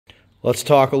Let's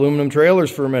talk aluminum trailers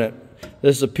for a minute.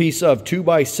 This is a piece of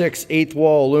 2x6 eighth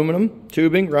wall aluminum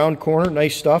tubing, round corner,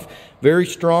 nice stuff. Very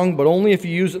strong, but only if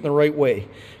you use it in the right way.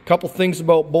 A couple things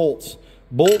about bolts.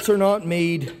 Bolts are not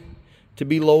made to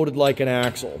be loaded like an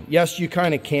axle. Yes, you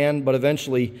kind of can, but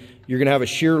eventually you're going to have a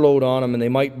shear load on them and they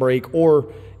might break.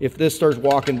 Or if this starts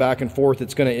walking back and forth,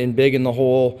 it's going to embiggen the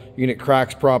hole. You're going to get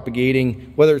cracks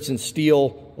propagating, whether it's in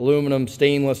steel, aluminum,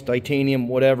 stainless, titanium,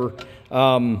 whatever.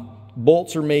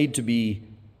 Bolts are made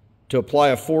to apply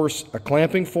a force, a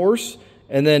clamping force,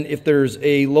 and then if there's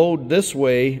a load this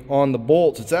way on the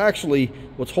bolts, it's actually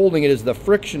what's holding it is the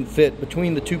friction fit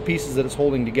between the two pieces that it's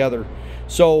holding together.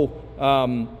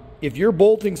 So if you're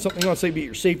bolting something on, say, be it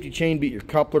your safety chain, be it your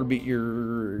coupler, be it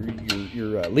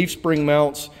your leaf spring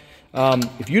mounts,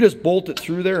 if you just bolt it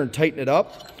through there and tighten it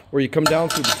up, or you come down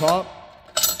through the top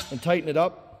and tighten it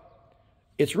up,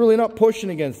 it's really not pushing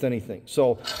against anything.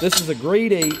 So this is a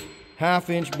grade 8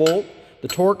 half-inch bolt. The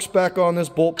torque spec on this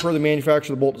bolt per the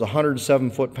manufacturer of the bolt is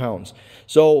 107 foot-pounds.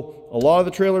 So a lot of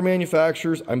the trailer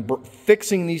manufacturers, I'm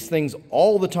fixing these things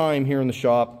all the time here in the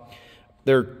shop.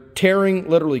 They're tearing,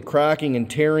 literally cracking and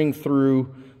tearing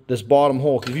through this bottom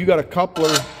hole. Because if you've got a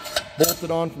coupler bolted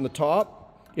on from the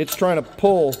top, it's trying to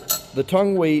pull the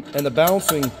tongue weight, and the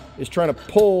bouncing is trying to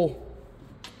pull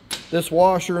this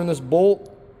washer and this bolt.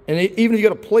 And even if you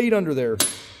got a plate under there,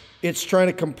 it's trying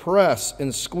to compress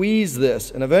and squeeze this,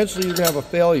 and eventually you're going to have a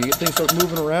failure. You get things start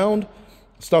moving around,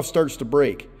 stuff starts to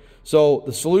break. So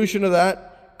the solution to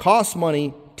that costs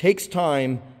money, takes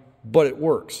time, but it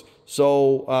works.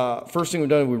 So first thing we've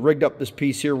done, we rigged up this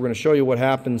piece here. We're going to show you what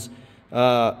happens.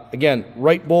 Again,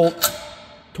 right bolt,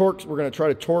 torques. We're going to try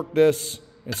to torque this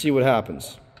and see what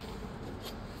happens.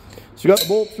 So we got the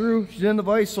bolt through. She's in the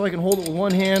vise, so I can hold it with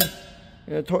one hand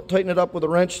and tighten it up with a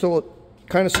wrench till it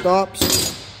kind of stops.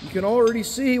 You can already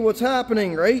see what's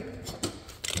happening, right?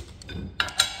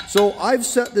 So I've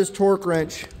set this torque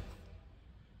wrench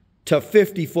to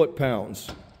 50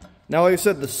 foot-pounds. Now, like I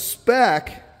said, the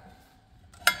spec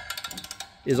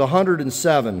is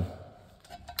 107.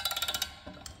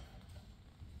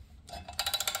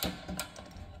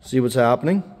 See what's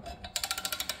happening?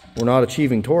 We're not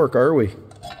achieving torque, are we?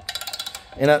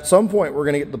 And at some point, we're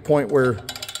going to get to the point where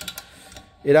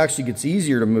it actually gets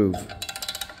easier to move.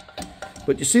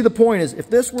 But you see, the point is,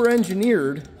 if this were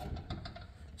engineered,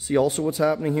 see also what's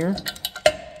happening here?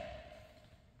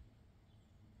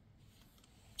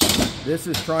 This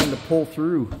is trying to pull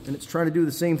through, and it's trying to do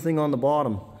the same thing on the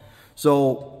bottom.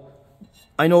 So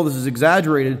I know this is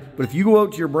exaggerated, but if you go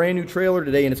out to your brand new trailer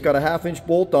today and it's got a half-inch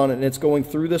bolt on it and it's going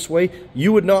through this way,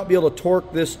 you would not be able to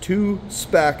torque this to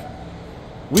spec.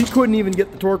 We couldn't even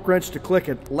get the torque wrench to click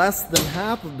at less than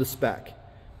half of the spec.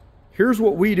 Here's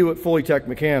what we do at Fully Tech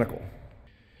Mechanical.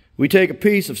 We take a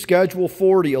piece of Schedule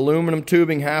 40 aluminum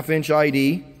tubing, half-inch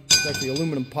ID. It's actually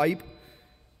aluminum pipe.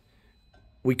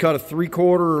 We cut a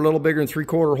 3/4 or a little bigger than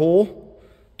 3/4 hole,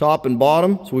 top and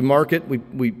bottom. So we mark it.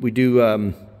 We do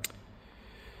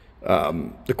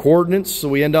the coordinates. So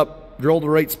we end up drill the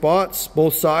right spots,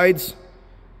 both sides,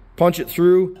 punch it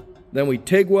through. Then we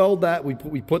TIG weld that. We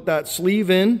put that sleeve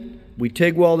in. We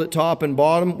TIG weld it top and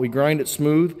bottom. We grind it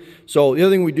smooth. So the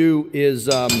other thing we do is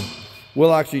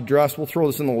we'll actually we'll throw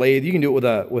this in the lathe. You can do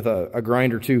it with a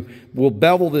grinder too. We'll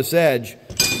bevel this edge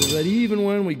so that even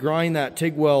when we grind that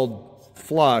TIG weld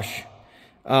flush,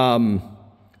 the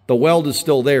weld is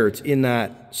still there. It's in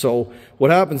that. So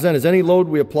what happens then is any load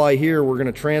we apply here, we're going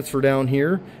to transfer down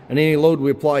here. And any load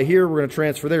we apply here, we're going to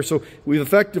transfer there. So we've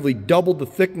effectively doubled the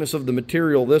thickness of the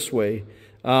material this way.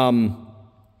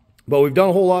 But we've done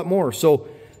a whole lot more. So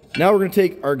now we're going to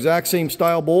take our exact same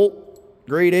style bolt,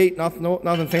 grade 8,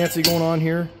 nothing fancy going on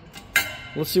here.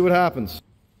 Let's see what happens.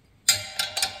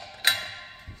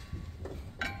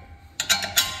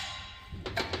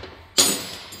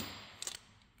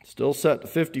 Still set to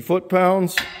 50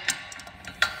 foot-pounds.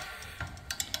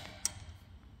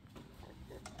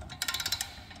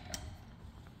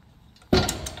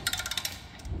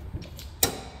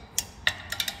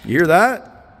 You hear that?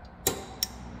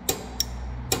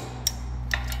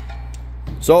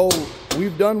 So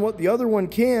we've done what the other one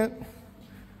can't.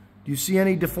 Do you see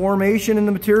any deformation in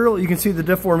the material? You can see the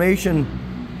deformation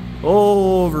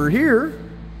over here.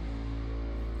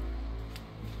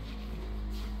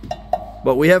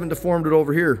 But we haven't deformed it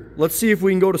over here. Let's see if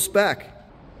we can go to spec.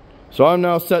 So I'm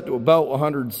now set to about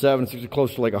 107. It's actually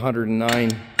close to like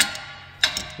 109.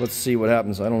 Let's see what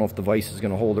happens. I don't know if the vise is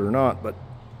going to hold it or not, but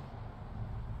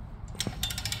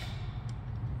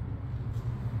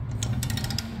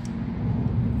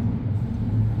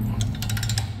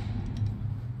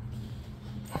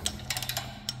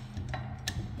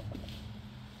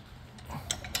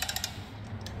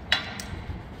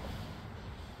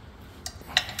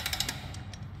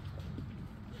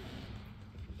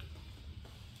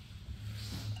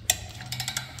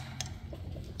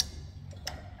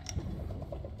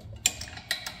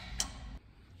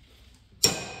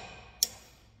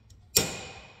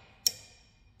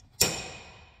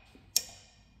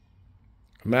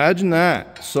Imagine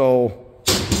that. So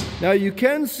now you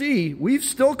can see we've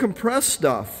still compressed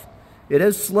stuff. It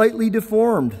has slightly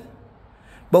deformed,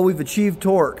 but we've achieved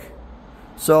torque.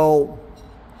 So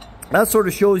that sort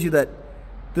of shows you that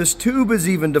this tube is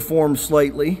even deformed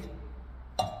slightly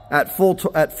at full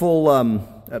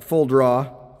draw.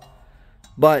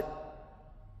 But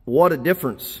what a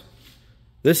difference.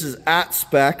 This is at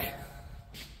spec.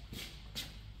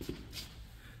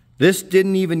 This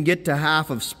didn't even get to half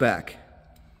of spec.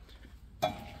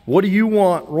 What do you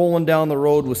want rolling down the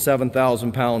road with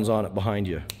 7,000 pounds on it behind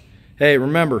you? Hey,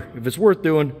 remember, if it's worth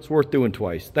doing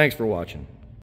twice. Thanks for watching.